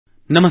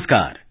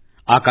नमस्कार।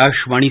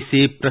 आकाशवाणी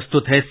से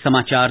प्रस्तुत है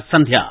समाचार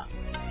संध्या।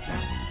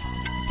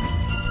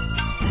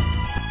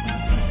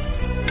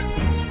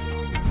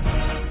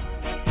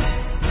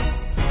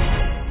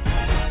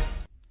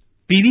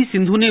 पीवी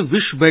सिंधु ने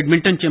विश्व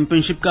बैडमिंटन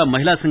चैंपियनशिप का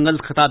महिला सिंगल्स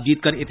खिताब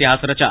जीतकर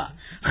इतिहास रचा।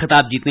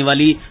 खिताब जीतने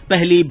वाली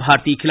पहली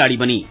भारतीय खिलाड़ी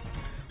बनी।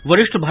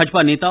 वरिष्ठ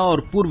भाजपा नेता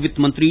और पूर्व वित्त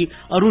मंत्री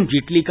अरुण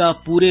जेटली का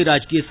पूरे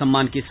राजकीय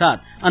सम्मान के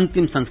साथ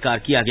अंतिम संस्कार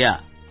किया गया।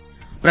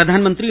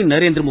 प्रधानमंत्री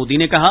नरेंद्र मोदी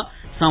ने कहा,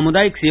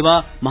 सामुदायिक सेवा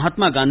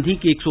महात्मा गांधी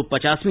की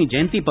 150वीं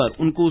जयंती पर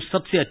उनको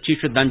सबसे अच्छी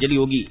श्रद्धांजलि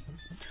होगी।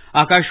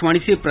 आकाशवाणी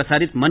से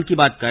प्रसारित मन की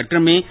बात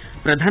कार्यक्रम में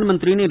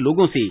प्रधानमंत्री ने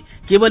लोगों से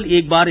केवल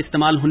एक बार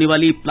इस्तेमाल होने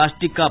वाली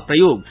प्लास्टिक का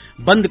प्रयोग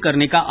बंद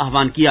करने का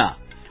आह्वान किया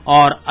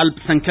और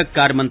अल्पसंख्यक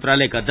कार्य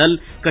मंत्रालय का दल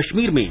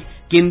कश्मीर में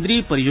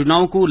केंद्रीय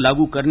परियोजनाओं को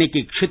लागू करने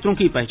के क्षेत्रों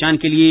की पहचान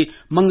के लिए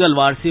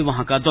मंगलवार से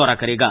वहां का दौरा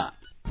करेगा।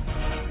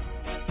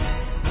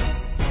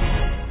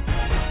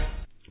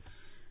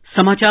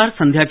 समाचार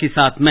संध्या के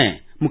साथ मैं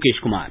मुकेश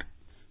कुमार।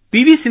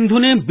 पीवी सिंधु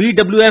ने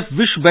बीडब्ल्यूएफ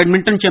विश्व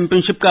बैडमिंटन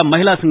चैंपियनशिप का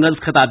महिला सिंगल्स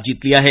खिताब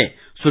जीत लिया है।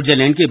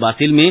 स्विट्जरलैंड के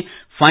बासेल में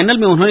फाइनल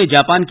में उन्होंने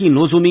जापान की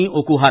नोजोमी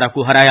ओकुहारा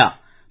को हराया।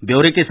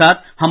 ब्यौरे के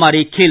साथ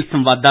हमारे खेल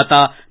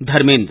संवाददाता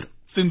धर्मेंद्र।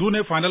 सिंधु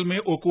ने फाइनल में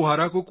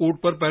ओकुहारा को कोर्ट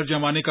पर पैर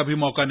जमाने का भी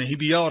मौका नहीं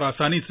दिया और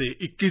आसानी से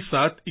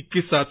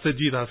 21-7 से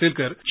जीत हासिल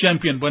कर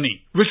चैंपियन बनी।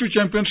 विश्व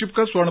चैंपियनशिप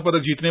का स्वर्ण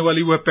पदक जीतने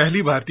वाली वह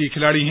पहली भारतीय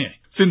खिलाड़ी हैं।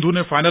 सिंधु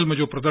ने फाइनल में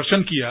जो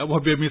प्रदर्शन किया वह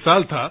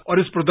बेमिसाल था और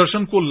इस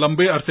प्रदर्शन को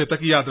लंबे अरसे तक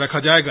याद रखा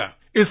जाएगा।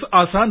 इस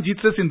आसान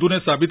जीत से सिंधु ने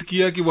साबित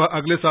किया कि वह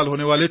अगले साल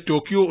होने वाले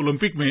टोक्यो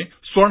ओलंपिक में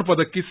स्वर्ण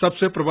पदक की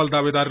सबसे प्रबल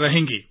दावेदार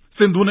रहेंगी।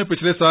 सिंधु ने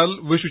पिछले साल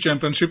विश्व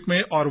चैंपियनशिप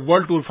में और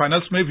वर्ल्ड टूर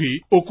फाइनल्स में भी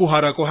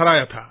ओकुहारा को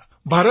हराया था।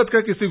 भारत का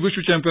किसी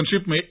विश्व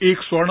चैंपियनशिप में एक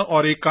स्वर्ण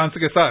और एक कांस्य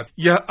के साथ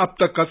यह अब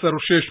तक का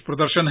सर्वश्रेष्ठ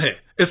प्रदर्शन है।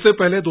 इससे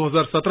पहले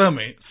 2017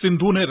 में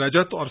सिंधु ने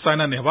रजत और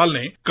साइना नेहवाल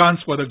ने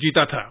कांस्य पदक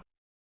जीता था।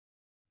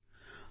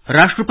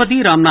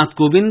 राष्ट्रपति रामनाथ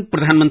कोविंद,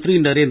 प्रधानमंत्री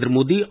नरेंद्र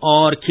मोदी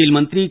और खेल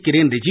मंत्री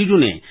किरेन रिजिजू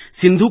ने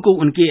सिंधु को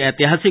उनकी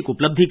ऐतिहासिक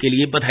उपलब्धि के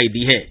लिए बधाई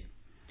दी है।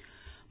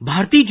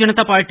 भारतीय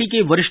जनता पार्टी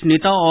के वरिष्ठ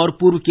नेता और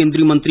पूर्व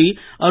केंद्रीय मंत्री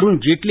अरुण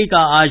जेटली का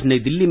आज नई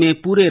दिल्ली में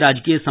पूरे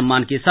राजकीय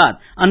सम्मान के साथ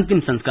अंतिम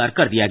संस्कार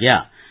कर दिया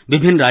गया।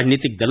 विभिन्न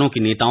राजनीतिक दलों के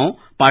नेताओं,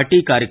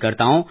 पार्टी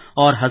कार्यकर्ताओं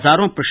और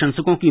हजारों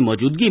प्रशंसकों की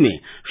मौजूदगी में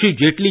श्री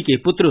जेटली के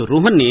पुत्र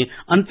रोहन ने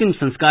अंतिम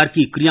संस्कार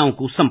की क्रियाओं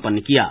को संपन्न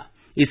किया।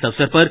 इस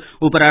अवसर पर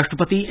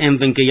उपराष्ट्रपति एम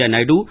वेंकैया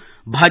नायडू,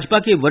 भाजपा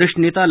के वरिष्ठ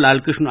नेता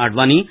लालकृष्ण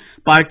आडवाणी,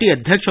 पार्टी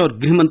अध्यक्ष और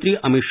गृह मंत्री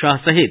अमित शाह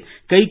सहित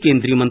कई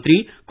केंद्रीय मंत्री,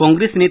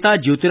 कांग्रेस नेता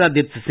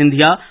ज्योतिरादित्य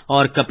सिंधिया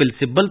और कपिल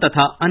सिब्बल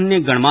तथा अन्य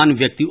गणमान्य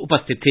व्यक्ति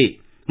उपस्थित थे।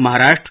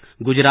 महाराष्ट्र,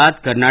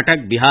 गुजरात,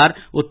 कर्नाटक, बिहार,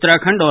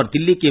 उत्तराखंड और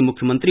दिल्ली के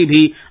मुख्यमंत्री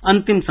भी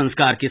अंतिम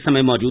संस्कार के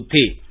समय मौजूद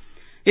थे।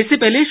 इससे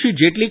पहले श्री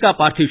जेटली का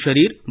पार्थिव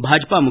शरीर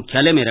भाजपा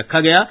मुख्यालय में रखा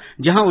गया,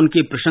 जहां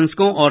उनके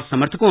प्रशंसकों और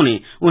समर्थकों ने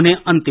उन्हें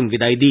अंतिम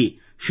विदाई दी।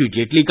 श्री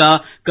जेटली का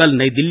कल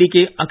नई दिल्ली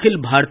के अखिल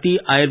भारतीय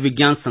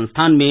आयुर्विज्ञान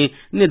संस्थान में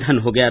निधन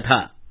हो गया था।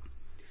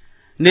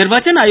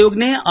 निर्वाचन आयोग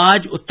ने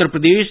आज उत्तर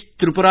प्रदेश,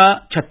 त्रिपुरा,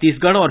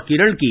 छत्तीसगढ़ और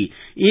केरल की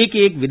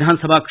एक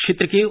विधानसभा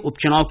क्षेत्र के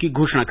उपचुनाव की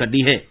घोषणा कर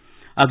दी है।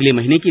 अगले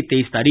महीने की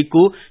 23 तारीख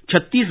को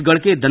छत्तीसगढ़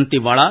के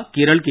दंतेवाड़ा,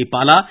 केरल के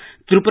पाला,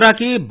 त्रिपुरा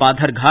के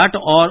बाधरघाट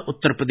और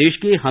उत्तर प्रदेश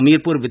के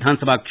हमीरपुर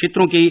विधानसभा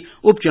क्षेत्रों के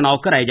उपचुनाव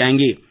कराए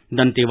जाएंगे।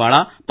 दंतेवाड़ा,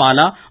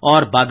 पाला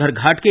और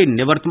बाधरघाट के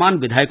निवर्तमान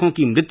विधायकों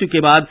की मृत्यु के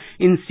बाद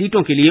इन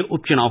सीटों के लिए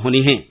उपचुनाव होने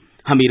हैं।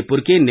 हमीरपुर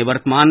के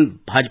निवर्तमान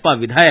भाजपा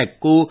विधायक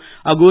को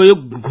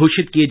अयोग्य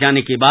घोषित किए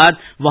जाने के बाद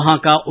वहां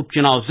का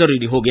उपचुनाव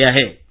जरूरी हो गया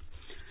है।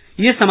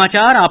 ये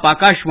समाचार आप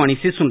आकाशवाणी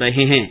से सुन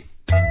रहे हैं।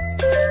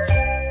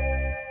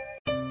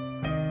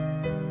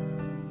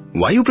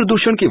 वायु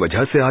प्रदूषण की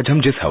वजह से आज हम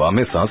जिस हवा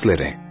में सांस ले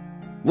रहे हैं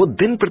वो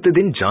दिन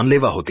प्रतिदिन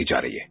जानलेवा होती जा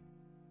रही है।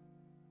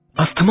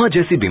 अस्थमा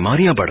जैसी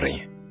बीमारियां बढ़ रही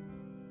हैं।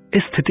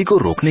 इस स्थिति को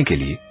रोकने के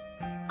लिए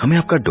हमें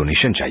आपका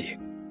डोनेशन चाहिए।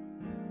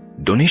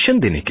 डोनेशन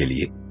देने के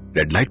लिए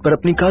रेड लाइट पर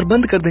अपनी कार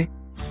बंद कर दें।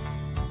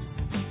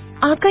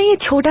 आपका ये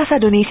छोटा सा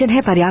डोनेशन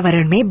है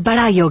पर्यावरण में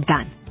बड़ा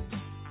योगदान,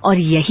 और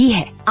यही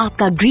है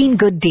आपका green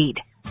good deed.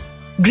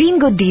 Green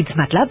good deeds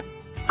मतलब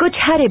कुछ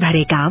हरे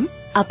भरे काम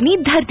अपनी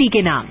धरती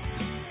के नाम।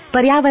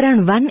 पर्यावरण,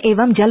 वन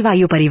एवं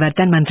जलवायु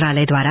परिवर्तन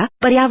मंत्रालय द्वारा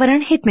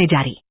पर्यावरण हित में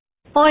जारी।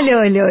 ओले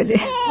ओले ओले,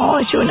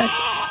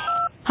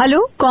 हेलो,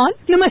 कौन?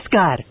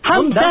 नमस्कार,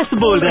 हम 10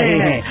 बोल रहे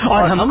हैं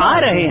और हम आ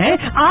रहे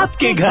हैं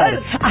आपके घर।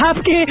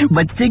 आपके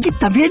बच्चे की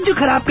तबीयत जो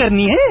खराब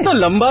करनी है तो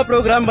लंबा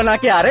प्रोग्राम बना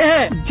के आ रहे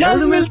हैं।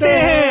 जल्द मिलते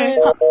हैं।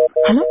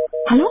 हेलो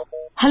हेलो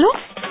हेलो,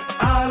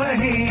 आ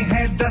रहे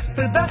हैं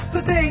दस्त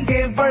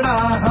देंगे बड़ा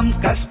हम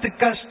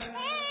कष्ट।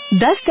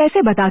 दस्त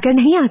ऐसे बताकर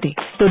नहीं आते,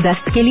 तो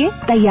दस्त के लिए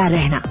तैयार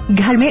रहना।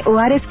 घर में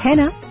ORS है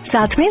ना,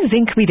 साथ में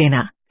जिंक भी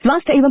देना।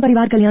 स्वास्थ्य एवं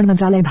परिवार कल्याण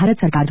मंत्रालय, भारत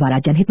सरकार द्वारा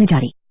जनहित में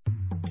जारी।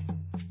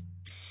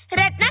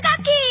 रत्ना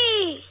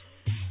काकी,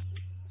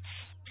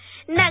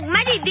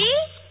 नगमा दीदी,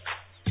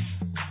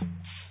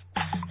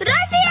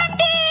 रोसी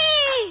आंटी,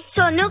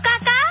 सोनू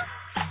काका,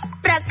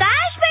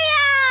 प्रकाश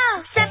भैया,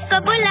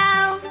 सबको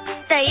बुलाओ,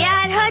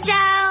 तैयार हो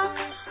जाओ,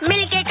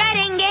 मिलके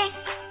करेंगे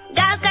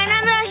गांव का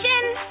नाम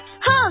रोशन।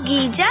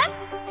 होगी जब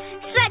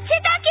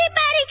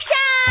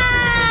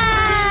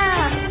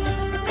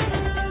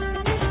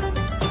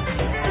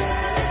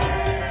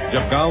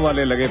गांव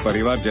वाले लगे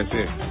परिवार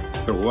जैसे,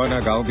 तो हुआ ना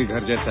गांव भी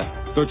घर जैसा।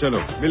 तो चलो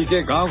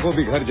मिलके गांव को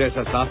भी घर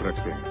जैसा साफ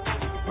रखते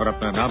हैं और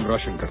अपना नाम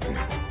रोशन करते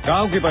हैं।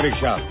 गांव की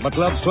परीक्षा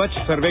मतलब स्वच्छ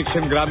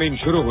सर्वेक्षण ग्रामीण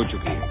शुरू हो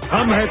चुकी है।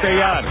 हम हैं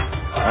तैयार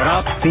और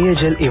आप।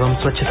 पेयजल एवं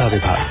स्वच्छता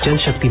विभाग, जल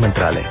शक्ति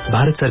मंत्रालय,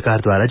 भारत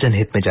सरकार द्वारा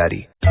जनहित में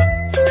जारी।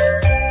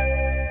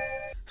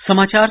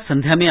 समाचार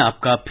संध्या में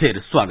आपका फिर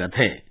स्वागत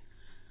है।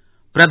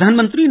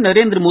 प्रधानमंत्री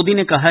नरेंद्र मोदी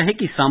ने कहा है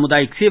कि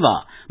सामुदायिक सेवा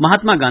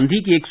महात्मा गांधी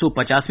की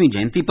 150वीं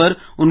जयंती पर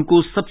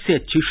उनको सबसे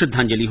अच्छी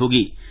श्रद्धांजलि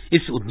होगी।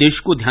 इस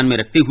उद्देश्य को ध्यान में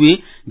रखते हुए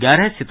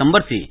 11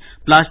 सितंबर से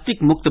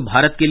प्लास्टिक मुक्त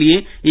भारत के लिए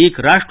एक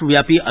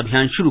राष्ट्रव्यापी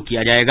अभियान शुरू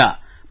किया जाएगा।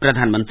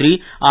 प्रधानमंत्री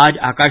आज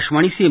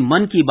आकाशवाणी से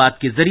मन की बात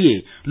के जरिए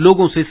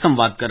लोगों से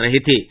संवाद कर रहे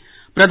थे।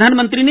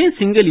 प्रधानमंत्री ने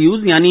सिंगल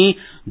यूज यानी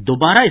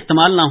दोबारा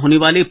इस्तेमाल न होने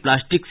वाले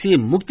प्लास्टिक से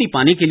मुक्ति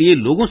पाने के लिए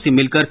लोगों से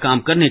मिलकर काम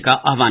करने का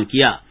आह्वान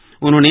किया।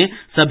 उन्होंने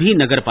सभी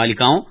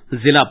नगरपालिकाओं,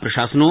 जिला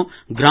प्रशासनों,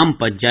 ग्राम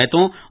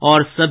पंचायतों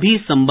और सभी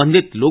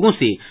संबंधित लोगों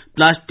से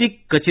प्लास्टिक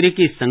कचरे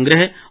के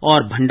संग्रह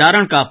और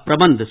भंडारण का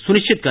प्रबंध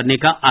सुनिश्चित करने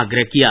का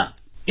आग्रह किया।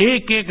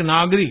 एक एक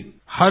नागरिक,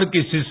 हर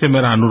किसी से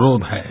मेरा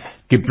अनुरोध है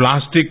कि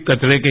प्लास्टिक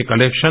कचरे के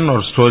कलेक्शन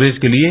और स्टोरेज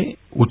के लिए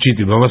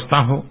उचित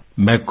व्यवस्था हो।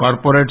 मैं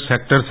कॉर्पोरेट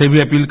सेक्टर से भी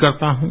अपील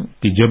करता हूं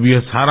कि जब यह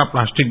सारा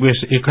प्लास्टिक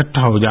वेस्ट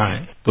इकट्ठा हो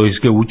जाए तो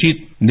इसके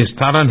उचित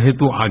निस्तारण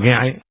हेतु आगे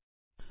आए।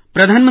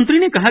 प्रधानमंत्री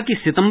ने कहा कि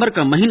सितंबर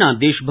का महीना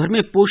देश भर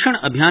में पोषण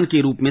अभियान के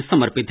रूप में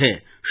समर्पित है।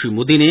 श्री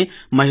मोदी ने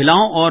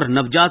महिलाओं और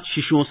नवजात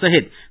शिशुओं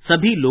सहित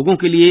सभी लोगों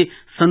के लिए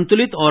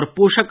संतुलित और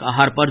पोषक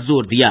आहार पर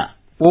जोर दिया।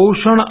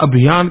 पोषण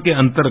अभियान के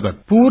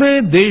अंतर्गत पूरे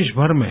देश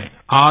भर में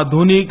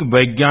आधुनिक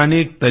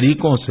वैज्ञानिक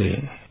तरीकों से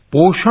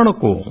पोषण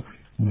को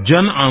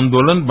जन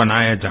आंदोलन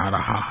बनाया जा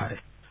रहा है।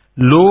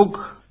 लोग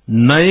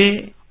नए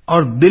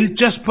और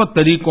दिलचस्प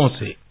तरीकों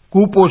से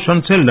कुपोषण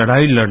से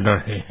लड़ाई लड़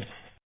रहे हैं।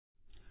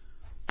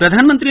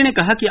 प्रधानमंत्री ने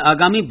कहा कि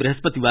आगामी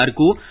बृहस्पतिवार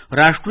को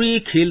राष्ट्रीय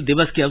खेल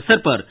दिवस के अवसर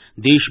पर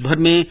देश भर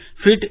में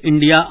फिट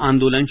इंडिया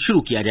आंदोलन शुरू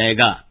किया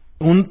जाएगा।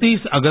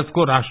 29 अगस्त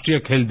को राष्ट्रीय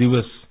खेल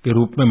दिवस के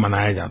रूप में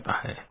मनाया जाता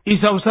है।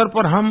 इस अवसर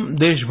पर हम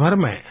देश भर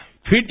में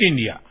फिट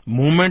इंडिया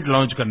मूवमेंट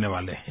लॉन्च करने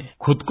वाले हैं।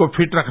 खुद को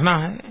फिट रखना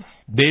है,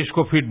 देश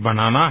को फिट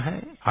बनाना है।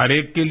 हर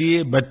एक के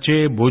लिए,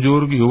 बच्चे,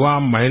 बुजुर्ग, युवा,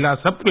 महिला,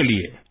 सबके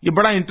लिए ये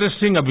बड़ा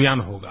इंटरेस्टिंग अभियान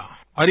होगा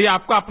और ये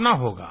आपका अपना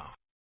होगा।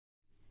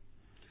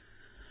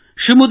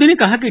 श्री मोदी ने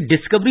कहा कि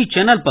डिस्कवरी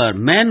चैनल पर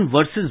मैन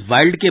वर्सेस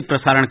वाइल्ड के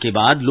प्रसारण के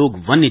बाद लोग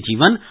वन्य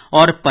जीवन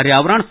और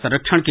पर्यावरण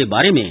संरक्षण के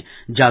बारे में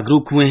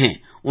जागरूक हुए हैं।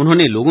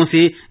 उन्होंने लोगों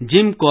से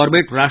जिम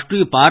कॉर्बेट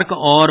राष्ट्रीय पार्क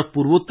और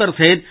पूर्वोत्तर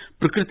सहित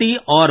प्रकृति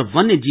और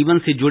वन्य जीवन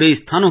से जुड़े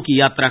स्थानों की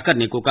यात्रा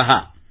करने को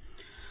कहा।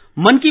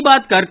 मन की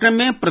बात कार्यक्रम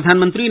में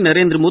प्रधानमंत्री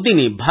नरेंद्र मोदी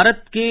ने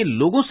भारत के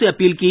लोगों से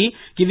अपील की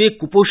कि वे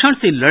कुपोषण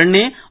से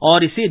लड़ने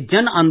और इसे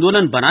जन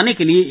आंदोलन बनाने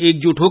के लिए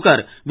एकजुट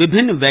होकर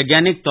विभिन्न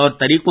वैज्ञानिक तौर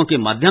तरीकों के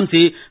माध्यम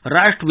से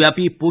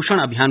राष्ट्रव्यापी पोषण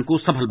अभियान को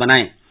सफल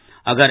बनाएं।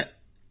 अगर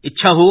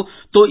इच्छा हो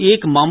तो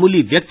एक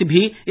मामूली व्यक्ति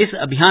भी इस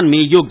अभियान में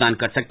योगदान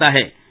कर सकता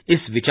है।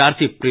 इस विचार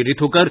से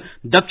प्रेरित होकर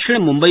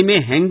दक्षिण मुंबई में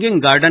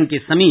हैंगिंग गार्डन के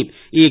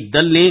समीप एक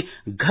दल ने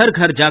घर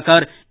घर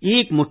जाकर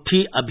एक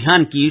मुट्ठी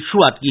अभियान की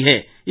शुरुआत की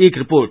है। एक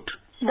रिपोर्ट।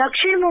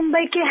 दक्षिण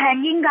मुंबई के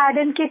हैंगिंग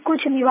गार्डन के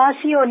कुछ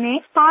निवासियों ने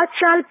 5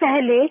 साल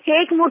पहले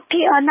एक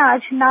मुट्ठी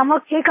अनाज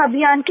नामक एक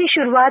अभियान की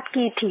शुरुआत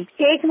की थी।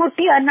 एक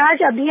मुट्ठी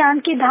अनाज अभियान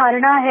की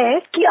धारणा है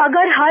कि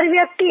अगर हर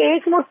व्यक्ति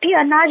एक मुट्ठी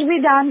अनाज भी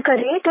दान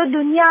करे तो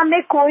दुनिया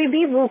में कोई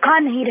भी भूखा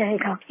नहीं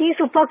रहेगा।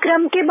 इस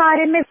उपक्रम के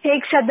बारे में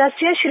एक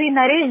सदस्य श्री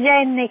नरेश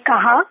जैन ने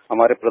कहा,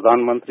 हमारे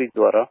प्रधानमंत्री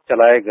द्वारा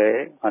चलाए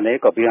गए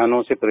अनेक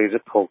अभियानों से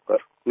प्रेरित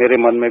होकर मेरे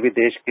मन में भी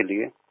देश के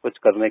लिए कुछ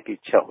करने की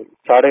इच्छा हुई।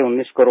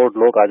 19.5 करोड़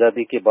लोग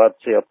आजादी के बाद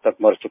से अब तक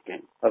मर चुके हैं।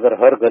 अगर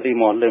हर गली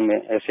मोहल्ले में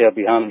ऐसे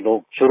अभियान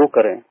लोग शुरू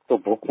करें तो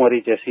भूखमरी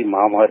जैसी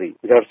महामारी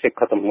जड़ से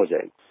खत्म हो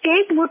जाएगी।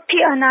 एक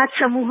मुट्ठी अनाज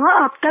समूह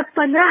अब तक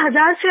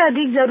 15,000 से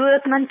अधिक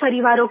जरूरतमंद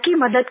परिवारों की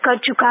मदद कर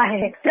चुका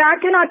है।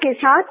 प्रार्थना के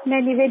साथ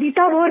मैं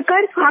निवेदिता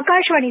बोरकर,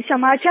 आकाशवाणी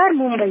समाचार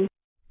मुंबई।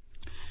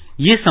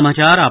 ये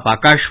समाचार आप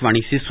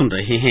आकाशवाणी से सुन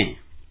रहे हैं।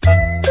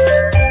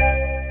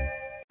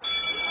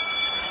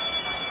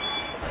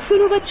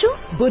 सुनो बच्चों,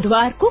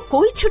 बुधवार को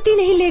कोई छुट्टी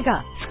नहीं लेगा।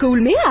 स्कूल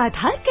में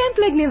आधार कैंप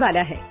लगने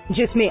वाला है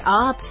जिसमें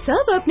आप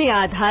सब अपने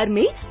आधार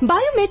में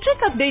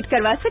बायोमेट्रिक अपडेट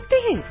करवा सकते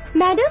हैं।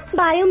 मैडम,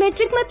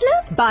 बायोमेट्रिक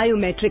मतलब?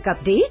 बायोमेट्रिक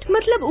अपडेट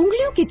मतलब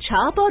उंगलियों की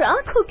छाप और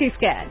आँखों की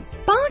स्कैन।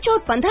 5 और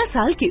 15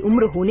 साल की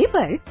उम्र होने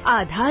पर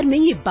आधार में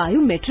ये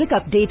बायोमेट्रिक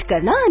अपडेट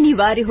करना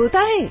अनिवार्य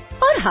होता है।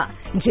 और हाँ,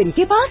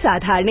 जिनके पास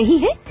आधार नहीं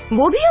है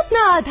वो भी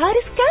अपना आधार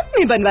इस कैंप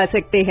में बनवा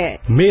सकते हैं।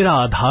 मेरा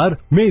आधार,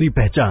 मेरी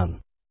पहचान।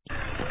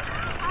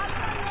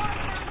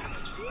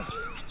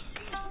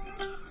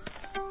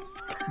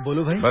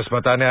 बोलो भाई। बस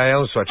बताने आया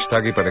हूँ, स्वच्छता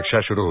की परीक्षा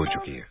शुरू हो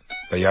चुकी है।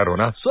 तैयार हो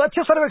ना? स्वच्छ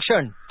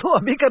सर्वेक्षण तो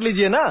अभी कर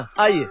लीजिए ना,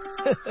 आइए।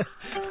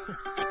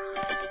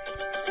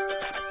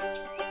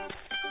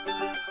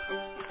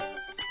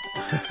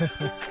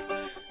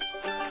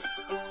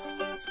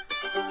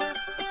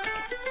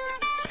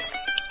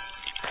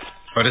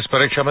 पर इस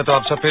परीक्षा में तो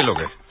आप सब फेल हो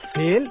गए।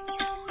 फेल?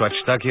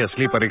 स्वच्छता की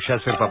असली परीक्षा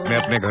सिर्फ अपने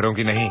अपने घरों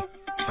की नहीं,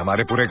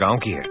 हमारे पूरे गांव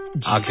की है।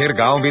 आखिर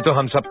गांव भी तो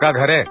हम सबका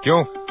घर है,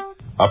 क्यों?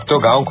 अब तो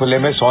गांव खुले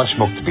में शौच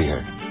मुक्त भी है।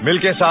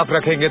 मिलके साफ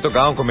रखेंगे तो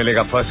गांव को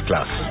मिलेगा फर्स्ट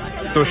क्लास।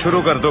 तो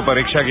शुरू कर दो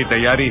परीक्षा की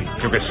तैयारी,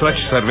 क्योंकि स्वच्छ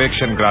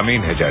सर्वेक्षण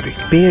ग्रामीण है जारी।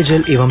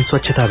 पेयजल एवं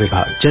स्वच्छता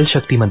विभाग, जल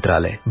शक्ति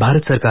मंत्रालय,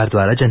 भारत सरकार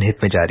द्वारा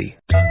जनहित में जारी।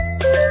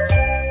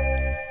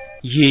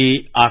 ये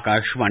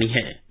आकाशवाणी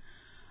है।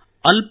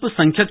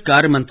 अल्पसंख्यक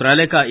कार्य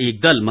मंत्रालय का एक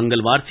दल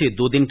मंगलवार से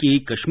 2 दिन की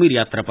कश्मीर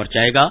यात्रा पर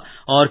जाएगा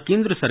और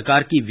केंद्र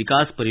सरकार की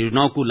विकास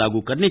परियोजनाओं को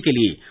लागू करने के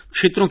लिए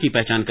क्षेत्रों की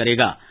पहचान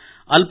करेगा।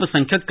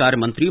 अल्पसंख्यक कार्य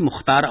मंत्री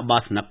मुख्तार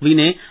अब्बास नकवी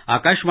ने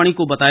आकाशवाणी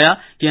को बताया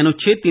कि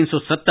अनुच्छेद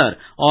 370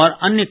 और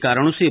अन्य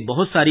कारणों से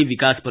बहुत सारी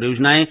विकास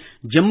परियोजनाएं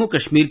जम्मू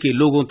कश्मीर के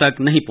लोगों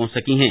तक नहीं पहुंच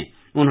सकी हैं।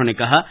 उन्होंने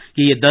कहा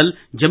कि ये दल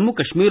जम्मू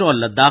कश्मीर और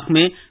लद्दाख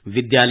में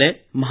विद्यालय,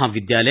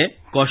 महाविद्यालय,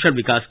 कौशल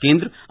विकास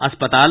केंद्र,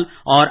 अस्पताल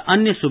और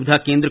अन्य सुविधा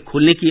केंद्र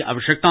खोलने की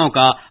आवश्यकताओं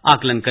का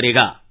आकलन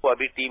करेगा।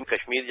 अभी टीम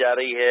कश्मीर जा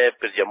रही है,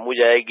 फिर जम्मू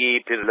जाएगी,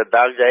 फिर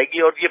लद्दाख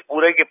जाएगी और ये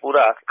पूरे के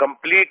पूरा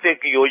कंप्लीट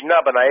एक योजना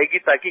बनाएगी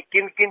ताकि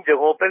किन किन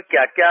जगहों पर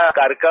क्या क्या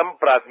कार्यक्रम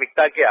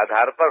प्राथमिकता के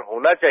आधार पर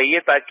होना चाहिए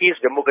ताकि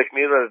जम्मू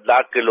कश्मीर और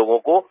लद्दाख के लोगों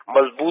को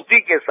मजबूती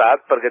के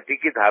साथ प्रगति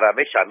की धारा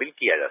में शामिल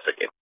किया जा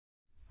सके।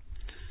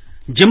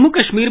 जम्मू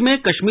कश्मीर में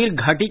कश्मीर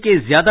घाटी के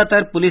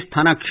ज्यादातर पुलिस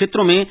थाना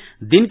क्षेत्रों में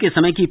दिन के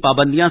समय की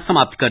पाबंदियां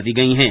समाप्त कर दी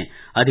गई हैं।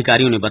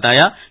 अधिकारियों ने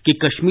बताया कि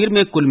कश्मीर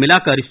में कुल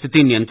मिलाकर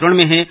स्थिति नियंत्रण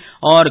में है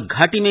और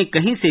घाटी में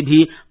कहीं से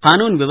भी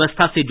कानून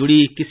व्यवस्था से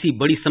जुड़ी किसी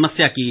बड़ी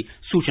समस्या की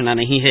सूचना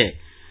नहीं है।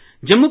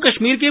 जम्मू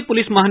कश्मीर के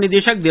पुलिस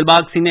महानिदेशक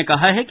दिलबाग सिंह ने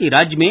कहा है कि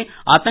राज्य में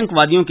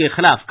आतंकवादियों के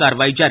खिलाफ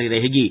कार्रवाई जारी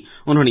रहेगी।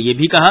 उन्होंने ये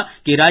भी कहा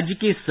कि राज्य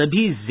के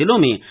सभी जिलों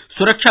में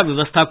सुरक्षा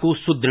व्यवस्था को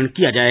सुदृढ़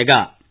किया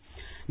जाएगा।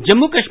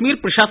 जम्मू कश्मीर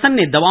प्रशासन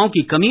ने दवाओं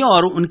की कमी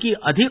और उनकी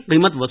अधिक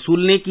कीमत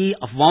वसूलने की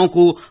अफवाहों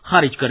को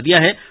खारिज कर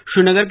दिया है।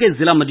 श्रीनगर के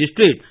जिला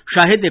मजिस्ट्रेट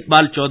शाहिद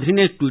इकबाल चौधरी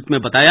ने ट्वीट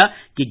में बताया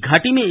कि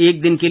घाटी में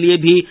एक दिन के लिए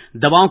भी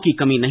दवाओं की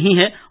कमी नहीं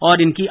है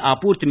और इनकी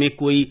आपूर्ति में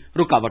कोई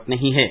रुकावट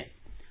नहीं है।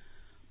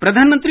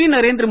 प्रधानमंत्री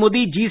नरेंद्र मोदी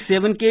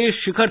G7 के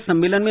शिखर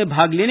सम्मेलन में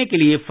भाग लेने के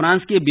लिए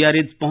फ्रांस के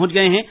बियारित्ज पहुंच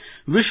गए हैं।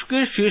 विश्व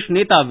के शीर्ष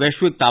नेता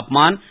वैश्विक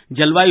तापमान,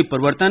 जलवायु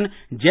परिवर्तन,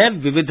 जैव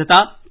विविधता,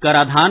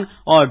 कराधान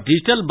और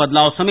डिजिटल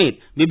बदलाव समेत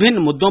विभिन्न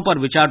मुद्दों पर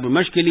विचार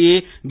विमर्श के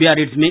लिए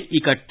बियारित्ज में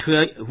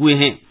इकट्ठे हुए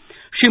हैं।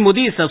 श्री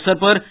मोदी इस अवसर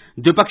पर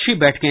द्विपक्षीय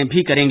बैठकें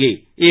भी करेंगे।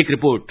 एक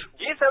रिपोर्ट।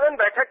 G7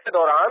 बैठक के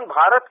दौरान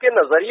भारत के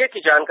नजरिए की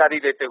जानकारी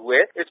देते हुए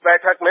इस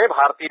बैठक में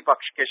भारतीय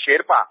पक्ष के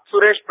शेरपा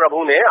सुरेश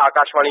प्रभु ने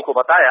आकाशवाणी को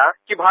बताया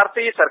कि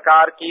भारतीय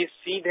सरकार की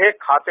सीधे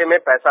खाते में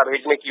पैसा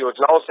भेजने की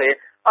योजनाओं से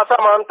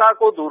असमानता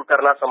को दूर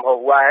करना संभव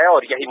हुआ है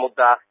और यही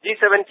मुद्दा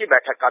G7 की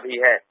बैठक का भी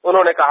है।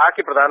 उन्होंने कहा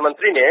कि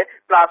प्रधानमंत्री ने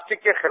प्लास्टिक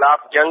के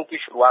खिलाफ जंग की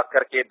शुरुआत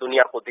करके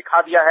दुनिया को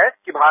दिखा दिया है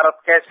कि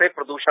भारत कैसे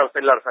प्रदूषण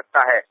से लड़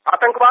सकता है।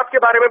 आतंकवाद के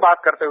बारे में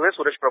बात करते हुए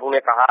सुरेश प्रभु ने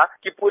कहा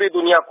कि पूरी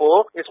दुनिया को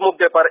इस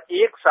मुद्दे पर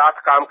एक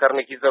साथ काम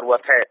करने की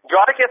जरूरत है।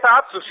 जॉय के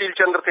साथ सुशील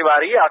चंद्र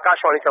तिवारी,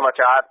 आकाशवाणी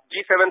समाचार,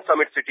 G7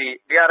 summit city,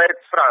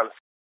 Biarritz, France.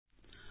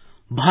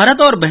 Bharat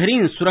और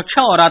बहरीन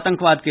सुरक्षा और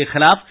आतंकवाद के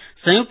खिलाफ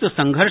संयुक्त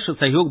संघर्ष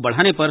सहयोग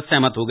बढ़ाने पर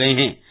सहमत हो गए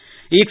हैं।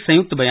 एक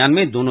संयुक्त बयान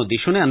में दोनों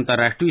देशों ने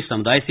अंतर्राष्ट्रीय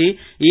समुदाय से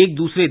एक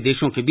दूसरे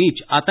देशों के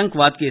बीच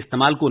आतंकवाद के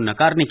इस्तेमाल को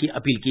नकारने की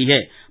अपील की है।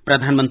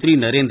 प्रधानमंत्री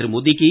नरेंद्र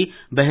मोदी की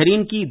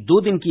बहरीन की 2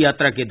 दिन की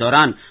यात्रा के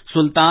दौरान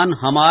सुल्तान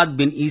हमाद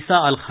बिन ईसा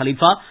अल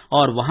खलीफा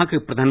और वहां के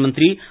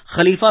प्रधानमंत्री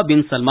खलीफा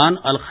बिन सलमान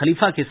अल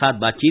खलीफा के साथ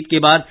बातचीत के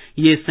बाद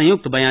ये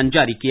संयुक्त बयान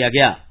जारी किया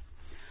गया।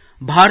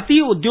 भारतीय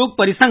उद्योग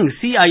परिसंघ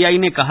CII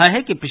ने कहा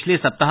है कि पिछले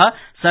सप्ताह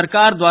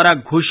सरकार द्वारा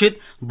घोषित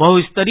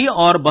बहुस्तरीय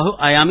और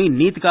बहुआयामी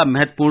नीति का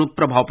महत्वपूर्ण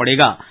प्रभाव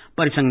पड़ेगा।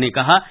 परिसंघ ने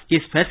कहा कि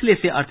इस फैसले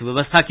से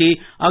अर्थव्यवस्था के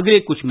अगले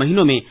कुछ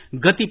महीनों में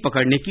गति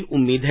पकड़ने की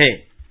उम्मीद है।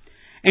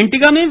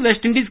 एंटीगा में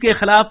वेस्टइंडीज के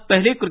खिलाफ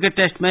पहले क्रिकेट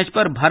टेस्ट मैच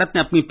पर भारत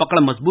ने अपनी पकड़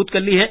मजबूत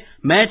कर ली है।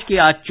 मैच के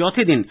आज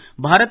चौथे दिन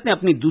भारत ने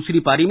अपनी दूसरी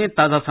पारी में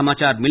ताजा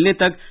समाचार मिलने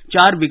तक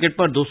 4 विकेट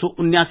पर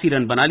 279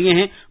 रन बना लिए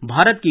हैं।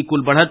 भारत की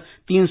कुल बढ़त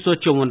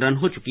 354 रन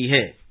हो चुकी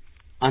है।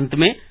 अंत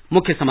में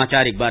मुख्य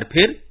समाचार एक बार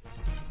फिर।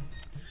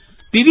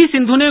 पीवी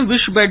सिंधु ने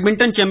विश्व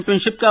बैडमिंटन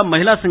चैंपियनशिप का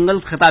महिला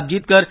सिंगल्स खिताब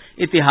जीतकर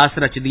इतिहास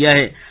रच दिया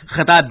है।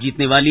 खिताब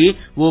जीतने वाली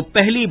वो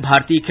पहली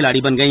भारतीय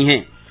खिलाड़ी बन गई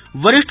हैं।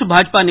 वरिष्ठ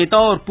भाजपा नेता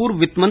और पूर्व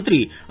वित्त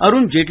मंत्री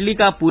अरुण जेटली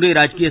का पूरे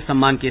राजकीय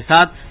सम्मान के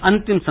साथ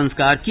अंतिम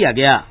संस्कार किया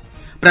गया।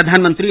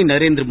 प्रधानमंत्री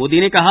नरेंद्र मोदी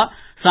ने कहा,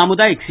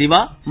 सामुदायिक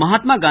सेवा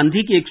महात्मा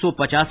गांधी की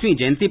 150वीं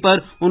जयंती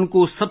पर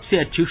उनको सबसे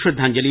अच्छी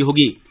श्रद्धांजलि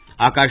होगी।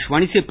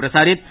 आकाशवाणी से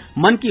प्रसारित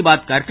मन की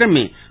बात कार्यक्रम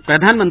में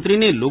प्रधानमंत्री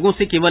ने लोगों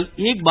से केवल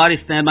एक बार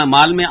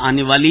इस्तेमाल में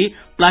आने वाली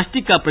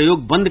प्लास्टिक का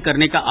प्रयोग बंद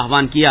करने का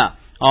आह्वान किया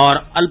और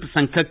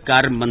अल्पसंख्यक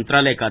कार्य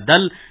मंत्रालय का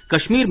दल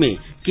कश्मीर में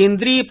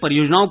केंद्रीय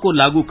परियोजनाओं को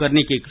लागू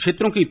करने के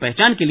क्षेत्रों की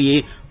पहचान के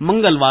लिए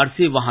मंगलवार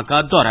से वहां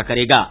का दौरा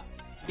करेगा।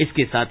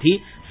 इसके साथ ही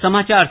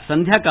समाचार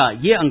संध्या का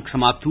ये अंक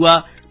समाप्त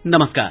हुआ।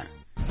 नमस्कार।